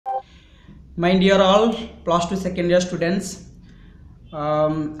My dear all plus two second year students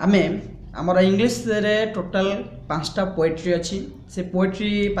आमे आमर English रे टोटल 5टा पोएट्री अच्छी से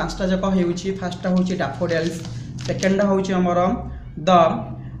पोएट्री 5टा जाक होउची फर्स्टटा होउची डैफोडिल्स सेकेंडटा होउची हमर द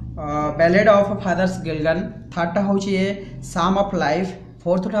बैलेड ऑफ फादर्स गिलगन थर्डटा होउची ए साम ऑफ लाइफ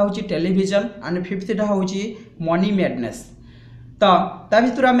फोर्थटा होउची टेलीविजन एंड फिफ्थटा होउची मनी मैडनेस। तो ता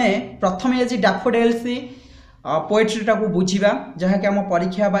भितर आमे प्रथम ये डैफोडिल्स पोएट्रीटा को बुझा जहाँकि आम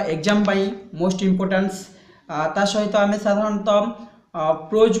परीक्षा बा एग्जाम मोस्ट इम्पोर्टान्स ता सहित आम साधारणतः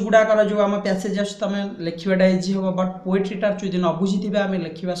प्रोज गुड़ाकर जो आम पैसेज आम लिखाटा इजी हम बट पोएट्रीटा जो न बुझी आम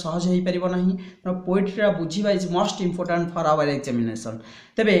लिखा सहज हो पार ना पोएट्रीटा बुझा is most important for our examination.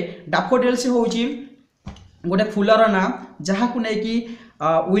 तेबे डैफोडिल्स हूँ गोटे फुलर ना जहाँ को लेकिन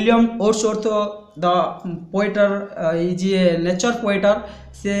William Wordsworth the पोएटर ji nature पोएटर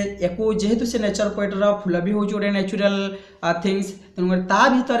से एको जेहेतु से नेचर पोएटर फुल भी हूँ गोटे नेचुरल थिंग्स तेणुक ता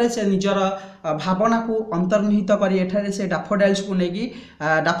भितर से निजर भावना को अंतर्निहित कर एठारे से डैफोडिल्स को लेकिन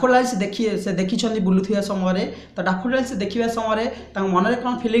डैफोडिल्स देखी बुलुवा समय तो डैफोडिल्स देखा समय मन में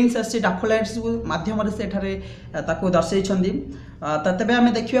कौन फिलिंग्स आसी डैफोडिल्स मध्यम से दर्शे तेज आम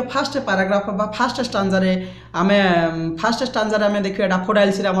देखिए फास्ट पैराग्राफ बा फास्ट स्टांजारे आम फास्ट स्टांजारे आम देखिए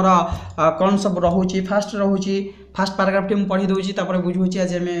डैफोडिल्स आमर कौन सब रोचे फास्ट रोचे फास्ट पैराग्राफ टी पढ़ी दूसरी बुझे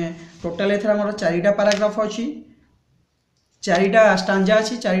आज आम टोटाल एमर 4टा पैराग्राफ अच्छी 4टा स्टांजा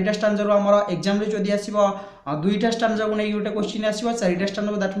अच्छी 4टा स्टांजा रू आमर एग्जाम रे जदि आसीबो 2टा स्टांजा को नहीं गोटे question आसीबो 4टा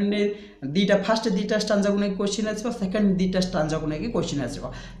stanza that mean दीटा fast 2टा stanza को नहीं क्वेश्चन आसीबो सेकंड 2टा स्टांजा को नहीं क्वेश्चन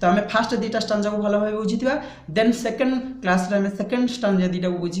आसीबो। तो आम फास्ट 2टा स्टांजा को भल भाव बुझीथिबा देन सेकंड क्लास रे आम सेकंड स्टांजा 2टा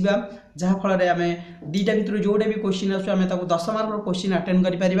को बुझीबा जहाँ फल आम 2टा भितर जोड़े भी क्वेश्चन आसो आम 10 मार्क क्वेश्चन अटेंड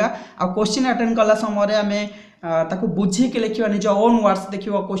करि परिबा आ क्वेश्चन अटेंड कला समय आम ताको बुझिक लिखा निज ओन वर्ड्स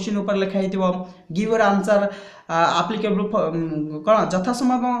देखिए क्वेश्चन ऊपर लिखाई गिव योर आंसर आप्लिकेबल कौन जथा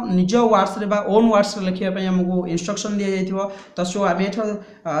संभव निज वर्ड्स रे बा ओन वर्ड्स लिखापी आमको इंस्ट्रक्शन दि जाइए। तो सो आम एठ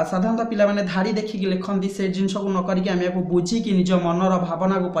साधारणतः पिला माने धाड़ी देखिक लिखती से जिनस को न करिक आम या बुझिक निज मनर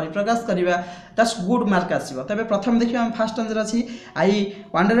भावना को परिप्रकाश करवा दैट्स गुड मार्क आसो। तेज प्रथम देखिए आम फास्ट आंसर अच्छी आई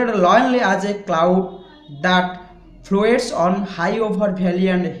वांडरेड लॉयनली as a cloud that floats on high over valley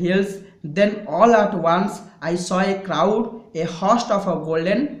and hills then all at once I saw a crowd, a host of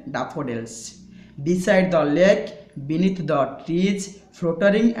golden daffodils beside the lake, beneath the trees,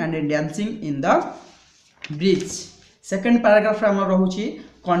 fluttering and dancing in the breeze. Second paragraph ram rahuchi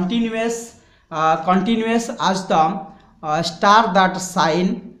continuous as the star that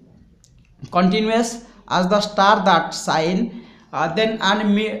shine, continuous as the star that shine, then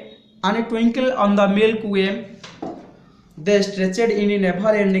and a twinkle on the milky way. They stretched in a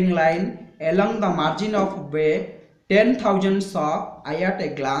never-ending line along the margin of bay. 10,000 saw I at a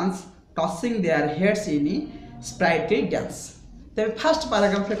glance, tossing their heads in sprightly dance. The first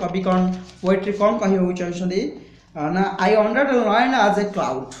paragraph कवि कौन poetry कौन कही ना आई under the line as a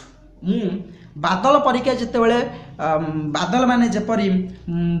cloud बादल परिका जितेबले बादल माने जपरी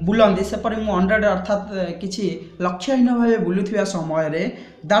बुलंदी सेपरी मु अंडर अर्थात किछि लक्ष्यहीन भाव बुलुथिबा समय रे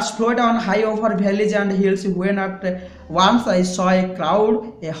that's float on high over valleys and hills when eight once I saw a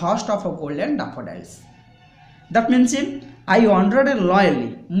crowd A host of golden daffodils. That means I under loyally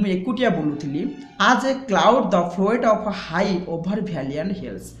मु एकुटिया बुलुथिली as a cloud the float of high over valley and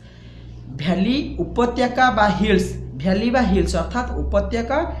hills valley उपत्यका बा hills valley बा hills अर्थात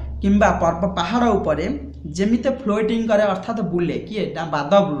उपत्यका किंबा पर्व पहाड़ उपरे जेमिते फ्लोटिंग करे अर्थात बुले किए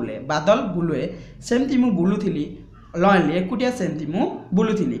बादल बुले सेमती मु बुलुथिली लॉयनली एकुटिया सेमती मु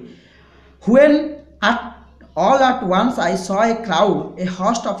बुलुथिली when at all at once I saw a crowd A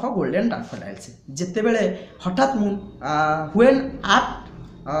host of golden daffodils जेतेबेले हठात मु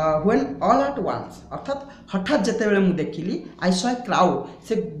व्हेन ऑल एट वंस अर्थात हठात जेतेबेले मु देखिली आई सॉ ए क्राउड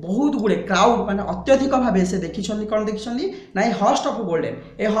से बहुत गुड़े क्राउड माने अत्यधिक भाव से देखी कौन देखी ना ए host of golden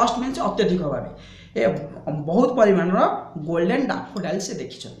A host means अत्यधिक भाव ए बहुत परिमाण गोल्डन डैफोडिल्स से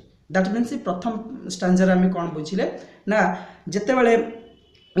देखी दैट मीन्स प्रथम स्टांजर आम कौन बुझिले ना जेतेबेले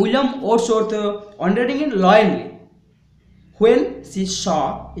William Wordsworth understanding in लॉयनली when he saw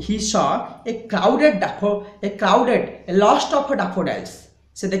a lost of daffodils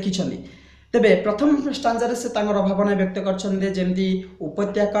से देखी तेबे प्रथम स्टांजर से भावना व्यक्त करमती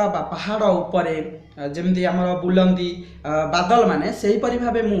उपत्यका बा पहाड़ उपरे जमती आमर बुलंदी बादल माने से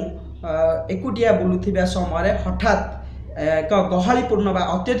भाव मु एकुटिया बुलुथिबा समय हठात एक गहलीपूर्ण बा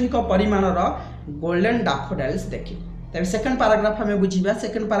अत्यधिक परिमाणर गोल्डन डैफोडिल्स देखी। तेज सेकंड पैराग्राफ आम बुझा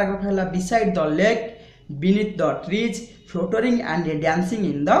सेकंड पैराग्राफ है beside the lake beneath the trees fluttering and dancing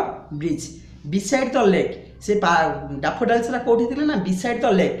in the breeze beside the lake से डैफोडिल्स कोठी थिले ना beside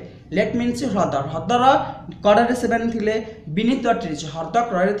the lake late means ह्रद ह्रदर कड़े से थे बीनीथ द ट्रीज ह्रद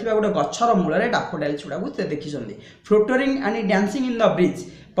कड़े थी गोटे गछर मूल डैफोडिल्स गुड़ा से देखी फ्लोटरिंग and dancing in the bridge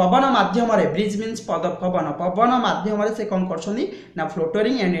पवन माध्यम ब्रिज मीन्स पवन पवन माध्यम से कौन कर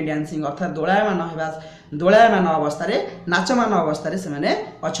फ्लोटरिंग एंड डांसिंग अर्थात दोलायमान अवस्था नाचमान अवस्था से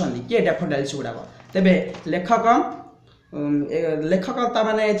अच्छा किए डैफोडिल्स गुड़ाक तेरे लेखक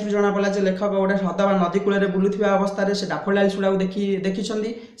ताने जना पड़ा लेखक गोटे ह्रद नदी कूल बुलूवा अवस्था से डैफोडिल्स गुड़ा देखी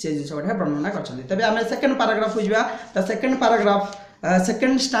से जिन गोटे वर्णना कर तेज आम सेकेंड पैराग्राफ को जावा तो सेकेंड पैराग्राफ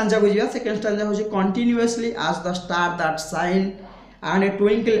सेकेंड स्टांजा को जावा सेकेंड स्टांजा हूँ continuously as the star that shine and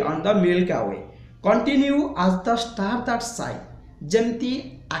twinkle on the milky way continue as the star that shine जमती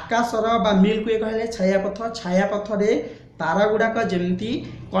आकाशर बा मिल्की वे कहले छायापथ रे तारा गुड़ाक जमती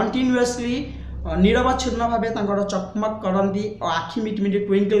कंटिन्यूअसली निरवच्छिन्न भाव चकमक करती और आखि मिटिमिटी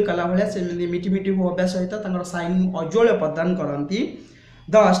ट्विंकल कला भाया से मिटिमिटी होगा सहित साइन अज्वल प्रदान करती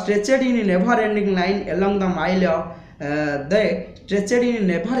the स्ट्रेचेड in never ending line along the mile the स्ट्रेचेड in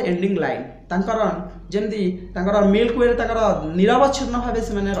never ending line जमती मिल्क वे निरवच्छिन्न भाव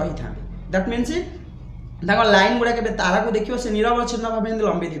से रही था दैट मीन्स लाइन गुड़ा के तारा को देखिए से निरवच्छिन्न भाव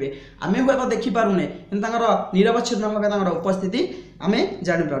लंबी थे आम हुए तो देखिपारे कि निरवच्छिन्न भाव उपस्थिति आम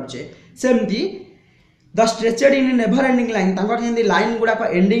जापारे सेमती the स्ट्रेचेड in never ending line जमी लाइन गुड़ाक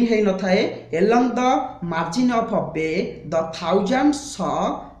एंडिंग हो न थाए along the margin of a bay the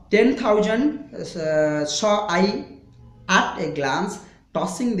 10,000 saw I at a glance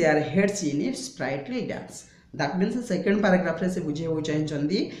tossing their heads in a sprightly dance that means second paragraph से बुझे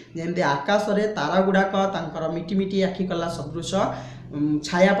चाहती जमी आकाश में तारा गुड़ाक मिटिमिटी आखि कला सदृश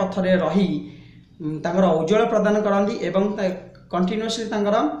छायापथरे रही उज्जवल प्रदान करती एवं कंटिन्यूअसली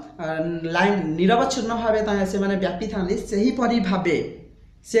लाइन निरवच्छिन्न भाव से व्यापी था सेहीपरि भावे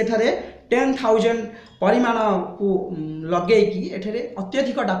सेठारे 10,000 परिमाण को लगेकी एठारे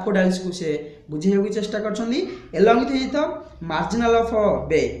अत्यधिक डैफोडिल्स को से बुझे चेष्टा करलंग थ marginal of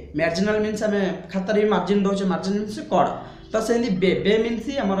bay marginal means आम खातार भी मार्जिन दौचे मार्जिन मीन्स कड़ तो से बे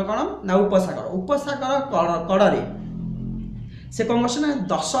मीन्स आमर कौन ना उपसागर कड़े से कौन कर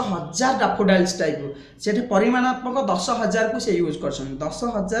 10,000 डैफोडिल्स टाइप से परिमाणात्मक 10,000 को से यूज कर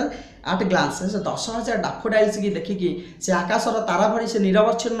 10,000 आट ग्लांस से 10,000 डैफोडिल्स की देखिकी से आकाशर तारा भरी से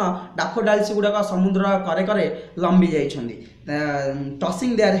निरवच्छिन्न डैफोडिल्स गुड़ाक समुद्र करे करे लंबी जाइछन्ती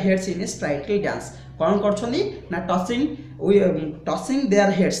tracing their heads in A sprightly dance कौन कर टसिंग देयर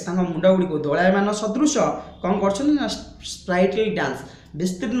हेड्स मुंड गुड़ी दोलायमान सदृश कौन कर स्प्राइटली डांस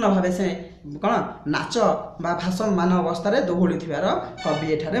विस्तीर्ण भाव से कौन नाच बा भाषमान अवस्था दोहली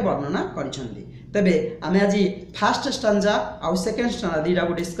कवि एठारे वर्णना करिसेंती तेबे आमे आज फास्ट स्टांजा आउ सेकेंड स्टांजा दुईटा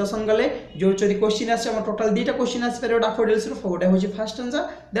को डिस्कसन गले जो चोरी क्वेश्चन आसे टोटल दुईटा क्वेश्चन आसी पारे डैफोडिल्स रो गोटे होची fast stanza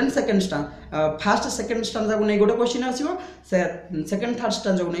then second stanza fast second stanza को नै गोटे क्वेश्चन आसीबो सेकेंड थर्ड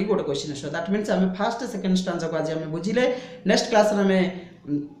स्टांजा को नै गोटे क्वेश्चन आसीबो दैट मींस आमे फास्ट सेकेंड स्टांजा को आज आमे बुझिले नेक्स्ट क्लास रे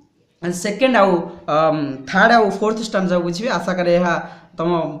आमे सेकेंड आउ थर्ड आउ फोर्थ स्टांजा बुझिबे आशा करे यह तुम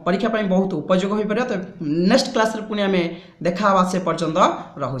परीक्षा बहुत उपयोग हो पारे तो नेक्स्ट क्लास रे पुणी आमे देखा से पर्यंत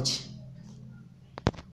रहुछि।